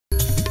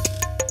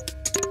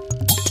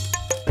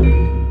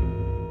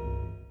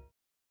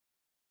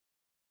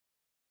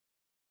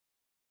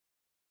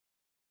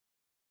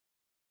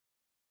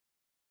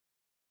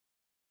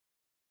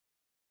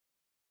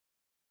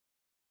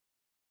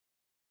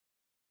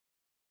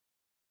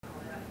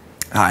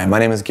Hi, my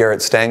name is Garrett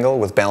Stangel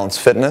with Balance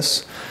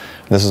Fitness.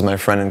 This is my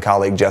friend and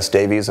colleague Jess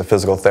Davies, a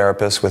physical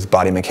therapist with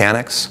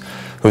BodyMechanics,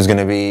 who's going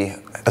to be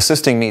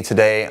assisting me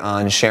today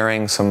on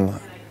sharing some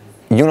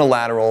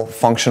unilateral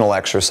functional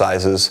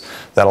exercises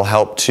that'll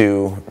help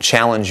to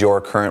challenge your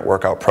current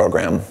workout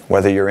program.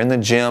 Whether you're in the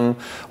gym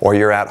or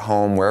you're at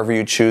home, wherever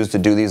you choose to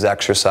do these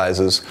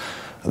exercises,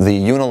 the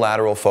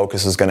unilateral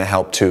focus is going to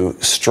help to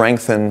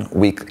strengthen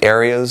weak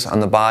areas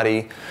on the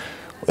body,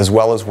 as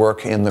well as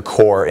work in the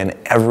core in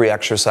every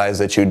exercise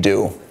that you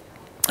do.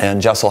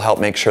 And Jess will help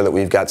make sure that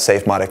we've got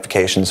safe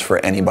modifications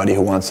for anybody who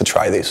wants to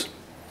try these.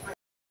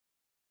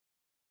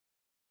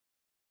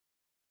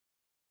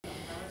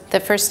 The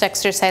first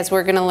exercise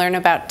we're going to learn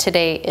about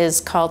today is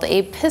called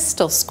a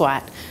pistol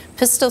squat.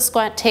 Pistol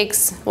squat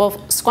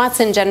squats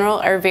in general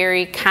are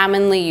very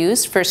commonly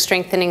used for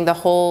strengthening the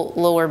whole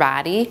lower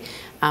body,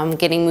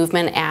 getting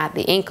movement at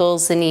the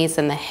ankles, the knees,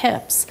 and the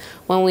hips.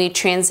 When we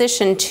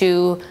transition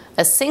to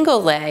a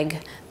single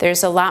leg,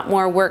 there's a lot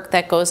more work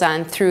that goes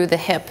on through the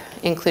hip,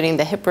 including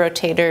the hip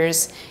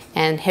rotators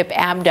and hip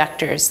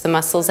abductors, the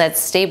muscles that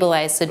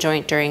stabilize the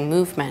joint during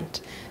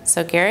movement.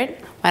 So Garrett,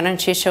 why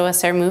don't you show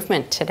us our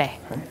movement today?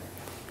 Okay.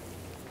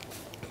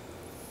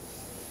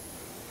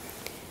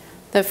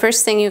 The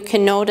first thing you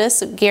can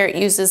notice, Garrett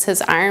uses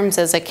his arms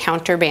as a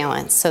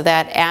counterbalance so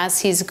that as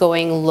he's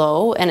going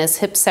low and his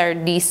hips are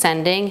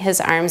descending,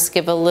 his arms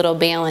give a little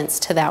balance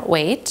to that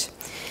weight.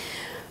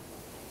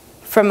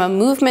 From a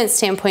movement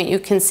standpoint, you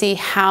can see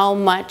how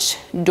much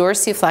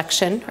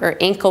dorsiflexion or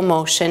ankle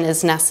motion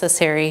is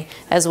necessary,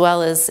 as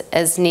well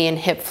as knee and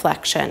hip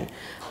flexion.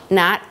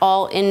 Not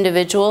all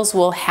individuals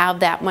will have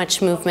that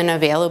much movement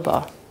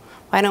available.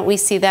 Why don't we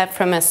see that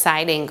from a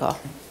side angle?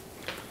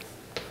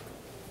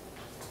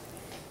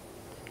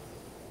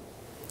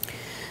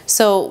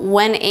 So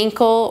when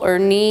ankle or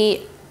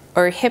knee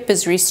or hip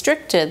is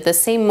restricted, the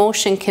same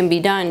motion can be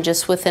done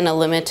just within a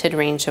limited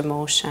range of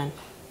motion.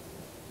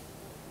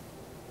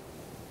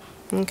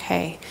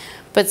 Okay,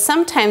 but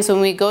sometimes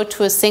when we go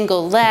to a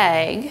single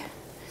leg,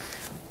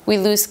 we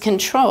lose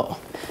control.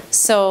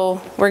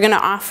 So we're going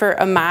to offer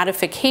a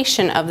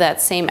modification of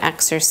that same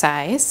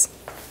exercise,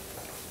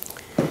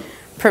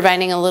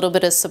 providing a little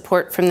bit of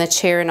support from the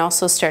chair and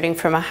also starting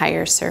from a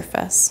higher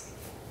surface.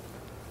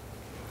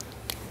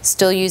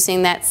 Still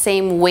using that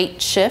same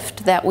weight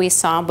shift that we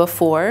saw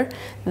before.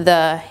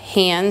 The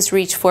hands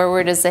reach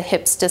forward as the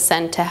hips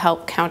descend to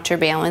help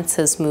counterbalance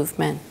his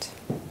movement.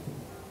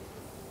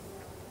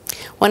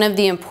 One of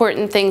the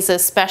important things,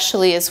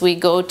 especially as we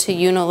go to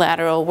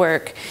unilateral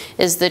work,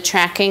 is the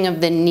tracking of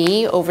the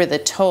knee over the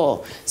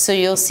toe. So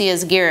you'll see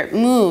as Garrett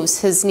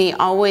moves, his knee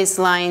always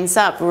lines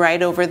up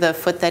right over the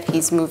foot that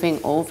he's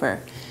moving over.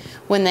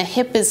 When the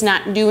hip is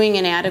not doing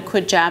an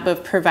adequate job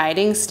of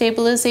providing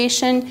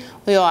stabilization,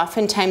 we'll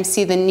oftentimes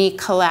see the knee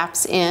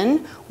collapse in,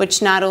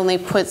 which not only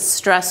puts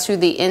stress through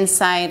the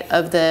inside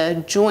of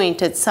the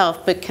joint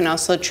itself, but can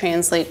also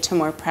translate to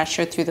more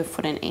pressure through the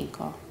foot and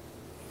ankle.